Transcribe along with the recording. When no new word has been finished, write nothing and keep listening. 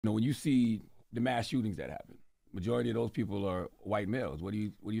when you see the mass shootings that happen, majority of those people are white males. What do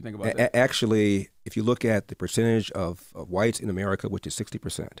you think about that? Actually, if you look at the percentage of whites in America, which is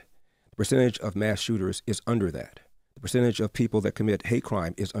 60%, the percentage of mass shooters is under that. The percentage of people that commit hate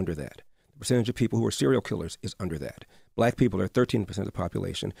crime is under that. The percentage of people who are serial killers is under that. Black people are 13% of the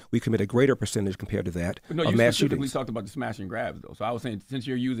population. We commit a greater percentage compared to that No, of you mass specifically shootings. talked about the smash and grabs, though. So I was saying, since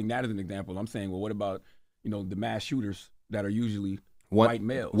you're using that as an example, I'm saying, well, what about the mass shooters that are usually white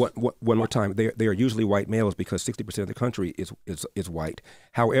males? One more time. They are usually white males because 60% of the country is white.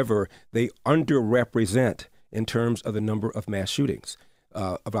 However, they underrepresent in terms of the number of mass shootings.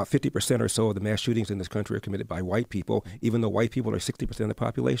 About 50% or so of the mass shootings in this country are committed by white people, even though white people are 60% of the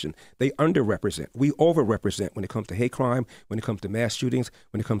population. They underrepresent. We overrepresent when it comes to hate crime, when it comes to mass shootings,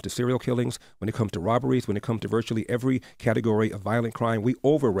 when it comes to serial killings, when it comes to robberies, when it comes to virtually every category of violent crime. We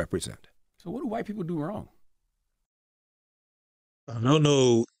overrepresent. So what do white people do wrong? I don't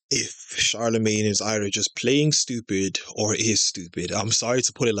know if Charlemagne is either just playing stupid or is stupid. I'm sorry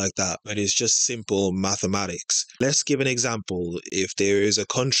to put it like that, but it's just simple mathematics. Let's give an example. If there is a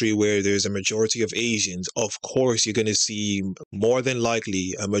country where there's a majority of Asians, of course you're going to see more than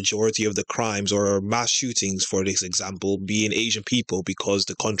likely a majority of the crimes or mass shootings, for this example, being Asian people because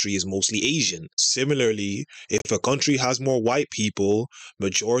the country is mostly Asian. Similarly, if a country has more white people,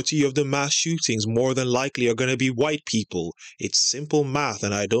 majority of the mass shootings more than likely are going to be white people. It's simple math,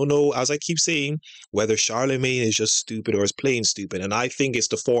 and I don't know, as I keep saying, whether Charlemagne is just stupid or is plain stupid, and I think it's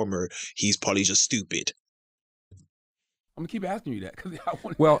the former. He's probably just stupid. I'm gonna keep asking you that because I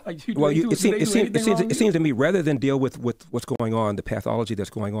want. It seems to me, rather than deal with what's going on, the pathology that's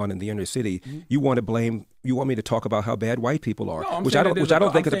going on in the inner city, you want to blame. You want me to talk about how bad white people are, which I don't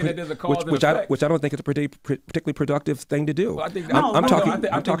think is a particularly productive thing to do. Well, I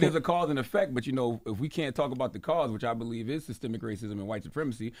think there's a cause and effect, but if we can't talk about the cause, which I believe is systemic racism and white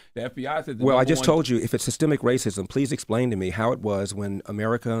supremacy, the FBI says. Well, I just told you, if it's systemic racism, please explain to me how it was when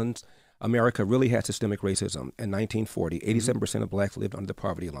America really had systemic racism in 1940. 87% of blacks lived under the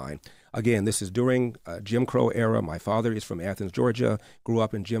poverty line. Again, this is during Jim Crow era. My father is from Athens, Georgia, grew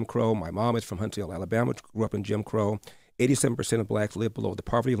up in Jim Crow. My mom is from Huntsville, Alabama, grew up in Jim Crow. 87% of blacks live below the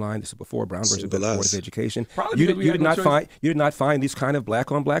poverty line. This is before Brown versus Board of Education. You did not find these kind of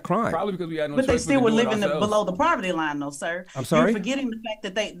black on black crime. Probably because we had no choice. But they still were living below the poverty line, though, sir. I'm sorry? You're forgetting the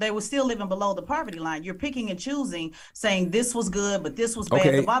fact that they were still living below the poverty line. You're picking and choosing, saying this was good, but this was bad.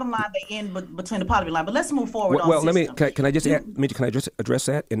 Okay. The bottom line, they end between the poverty line. But let's move forward can I just address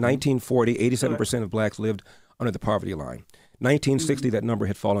that? In 1940, 87% of blacks lived under the poverty line. 1960, that number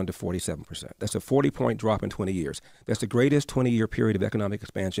had fallen to 47%. That's a 40-point drop in 20 years. That's the greatest 20-year period of economic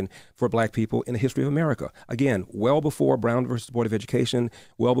expansion for black people in the history of America. Again, well before Brown versus Board of Education,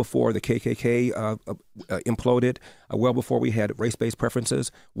 well before the KKK imploded, well before we had race-based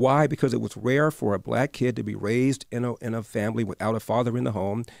preferences. Why? Because it was rare for a black kid to be raised in a family without a father in the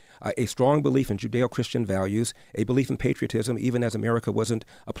home, a strong belief in Judeo-Christian values, a belief in patriotism, even as America wasn't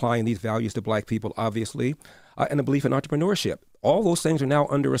applying these values to black people, obviously, and a belief in entrepreneurship. All those things are now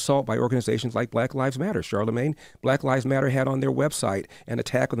under assault by organizations like Black Lives Matter. Charlemagne, Black Lives Matter had on their website an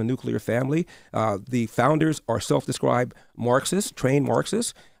attack on the nuclear family. The founders are self-described Marxists, trained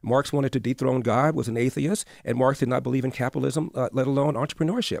Marxists. Marx wanted to dethrone God, was an atheist, and Marx did not believe in capitalism, let alone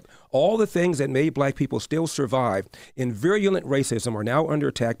entrepreneurship. All the things that made black people still survive in virulent racism are now under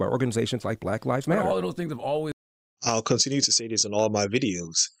attack by organizations like Black Lives Matter. All of those things have always... I'll continue to say this in all my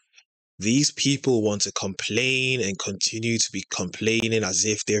videos. These people want to complain and continue to be complaining as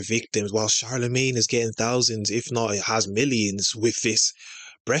if they're victims, while Charlemagne is getting thousands, if not it has millions, with this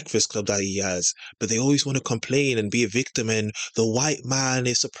breakfast club that he has. But they always want to complain and be a victim, and the white man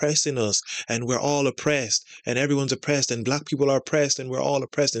is suppressing us, and we're all oppressed, and everyone's oppressed, and black people are oppressed, and we're all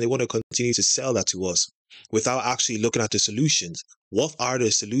oppressed, and they want to continue to sell that to us without actually looking at the solutions. What are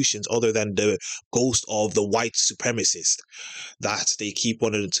the solutions other than the ghost of the white supremacist that they keep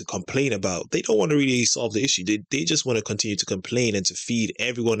wanting to complain about? They don't want to really solve the issue. They just want to continue to complain and to feed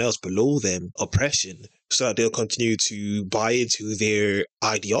everyone else below them oppression so that they'll continue to buy into their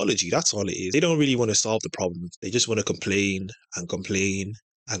ideology. That's all it is. They don't really want to solve the problem. They just want to complain and complain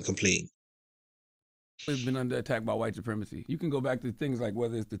and complain. It's been under attack by white supremacy. You can go back to things like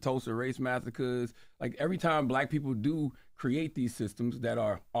whether it's the Tulsa race massacres. Like every time black people do create these systems that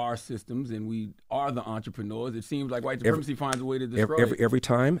are our systems and we are the entrepreneurs, it seems like white supremacy finds a way to destroy it. Every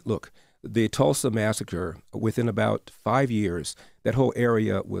time. Look, the Tulsa massacre, within about 5 years, that whole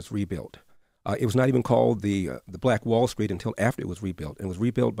area was rebuilt. It was not even called the Black Wall Street until after it was rebuilt. And it was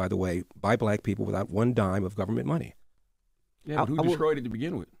rebuilt, by the way, by black people without one dime of government money. Yeah, but who destroyed it to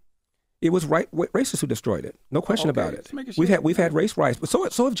begin with? It was racists who destroyed it. No question about it. Making We've sure. had race riots, but so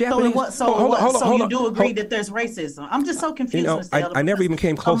have Japanese. So you do agree that there's racism? I'm just so confused. You know, Mr. Elder, I never even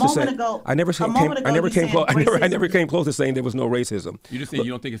came close to saying. I never came close to saying there was no racism. You just saying you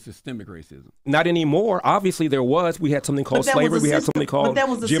don't think it's systemic racism. Not anymore. Obviously, there was. We had something called slavery. We had something called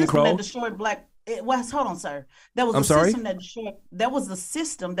Jim Crow. That destroyed black. Hold on, sir. That was system that destroyed. That was the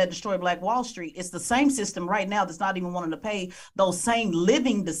system that destroyed Black Wall Street. It's the same system right now that's not even wanting to pay those same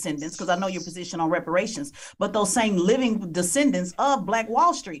living descendants, because I know your position on reparations, but those same living descendants of Black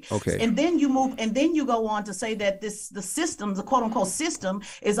Wall Street. Okay. And then you move, and then you go on to say that the system, the quote unquote system,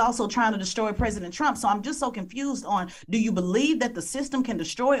 is also trying to destroy President Trump. So I'm just so confused on, do you believe that the system can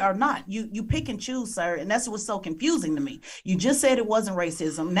destroy or not? You pick and choose, sir, and that's what's so confusing to me. You just said it wasn't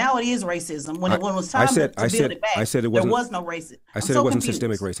racism. Now it is racism. When it was time to build it back, there was no racism. I said it wasn't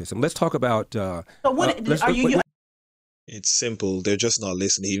systemic racism. Let's talk about. So what are you? It's simple. They're just not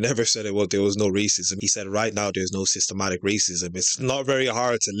listening. He never said there was no racism. He said right now there's no systematic racism. It's not very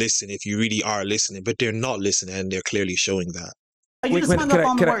hard to listen if you really are listening, but they're not listening, and they're clearly showing that.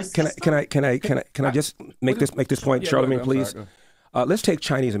 Can I just make this point, Charlamagne, please? Let's take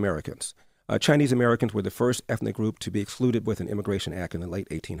Chinese Americans. Chinese Americans were the first ethnic group to be excluded with an Immigration Act in the late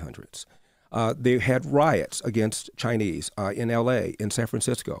 1800s. They had riots against Chinese in L.A., in San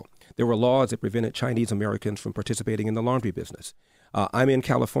Francisco. There were laws that prevented Chinese Americans from participating in the laundry business. I'm in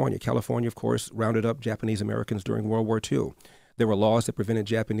California. California, of course, rounded up Japanese Americans during World War II. There were laws that prevented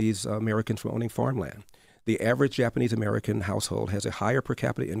Japanese Americans from owning farmland. The average Japanese American household has a higher per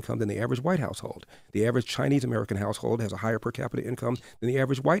capita income than the average white household. The average Chinese American household has a higher per capita income than the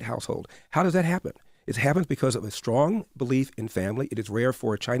average white household. How does that happen? It happens because of a strong belief in family. It is rare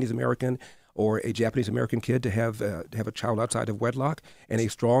for a Chinese American or a Japanese American kid to have a child outside of wedlock, and a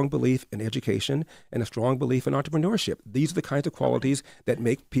strong belief in education and a strong belief in entrepreneurship. These are the kinds of qualities that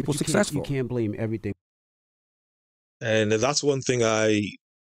make people successful. You can't blame everything. And that's one thing I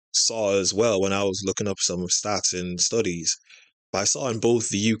saw as well when I was looking up some stats and studies. I saw in both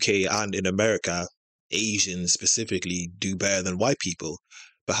the UK and in America, Asians specifically do better than white people.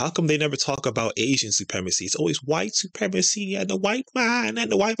 But how come they never talk about Asian supremacy? It's always white supremacy and the white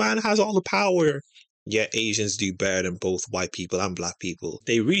man has all the power. Yet Asians do better than both white people and black people.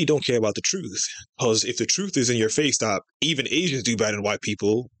 They really don't care about the truth. Because if the truth is in your face that even Asians do better than white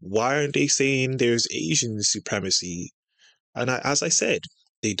people, why aren't they saying there's Asian supremacy? And as I said,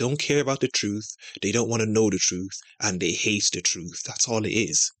 they don't care about the truth. They don't want to know the truth. And they hate the truth. That's all it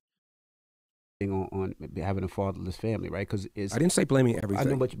is. On having a fatherless family, right? Because I didn't say blaming everything.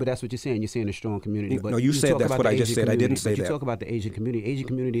 I know, but that's what you're saying. You're saying a strong community. But no, you said that's what I just said. I didn't say that. You talk about the Asian community. Asian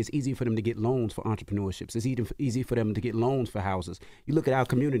community, it's easy for them to get loans for entrepreneurships. It's easy for them to get loans for houses. You look at our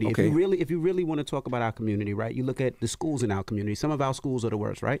community. Okay. If you really want to talk about our community, right? You look at the schools in our community. Some of our schools are the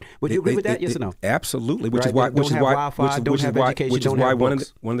worst, right? Would you agree with that? Yes or no? Absolutely. Which is why one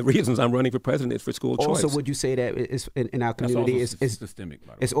of the reasons I'm running for president is for school choice. Also, would you say that is in our community is systemic?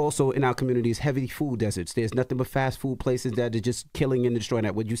 It's also in our community is heavy food deserts. There's nothing but fast food places that are just killing and destroying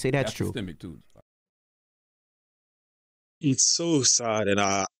that. Would you say that's true? Systemic too. It's so sad, and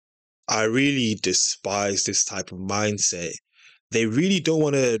I really despise this type of mindset. They really don't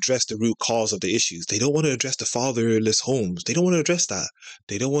want to address the root cause of the issues. They don't want to address the fatherless homes. They don't want to address that.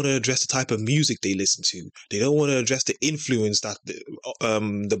 They don't want to address the type of music they listen to. They don't want to address the influence that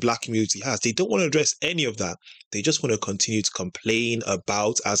the black community has. They don't want to address any of that. They just want to continue to complain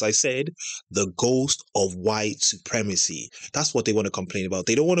about, as I said, the ghost of white supremacy. That's what they want to complain about.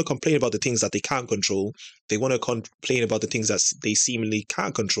 They don't want to complain about the things that they can't control. They want to complain about the things that they seemingly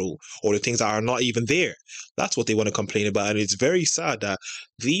can't control, or the things that are not even there. That's what they want to complain about. And it's very sad that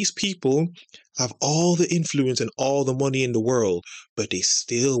these people have all the influence and all the money in the world, but they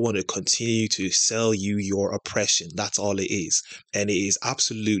still want to continue to sell you your oppression. That's all it is. And it is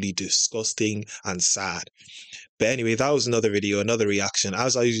absolutely disgusting and sad. But anyway, that was another video, another reaction.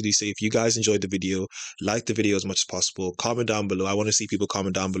 As I usually say, if you guys enjoyed the video, like the video as much as possible. Comment down below. I want to see people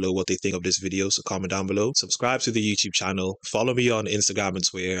comment down below what they think of this video. So comment down below. Subscribe to the YouTube channel. Follow me on Instagram and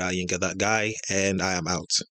Twitter at YinkaThatGuy. And I am out.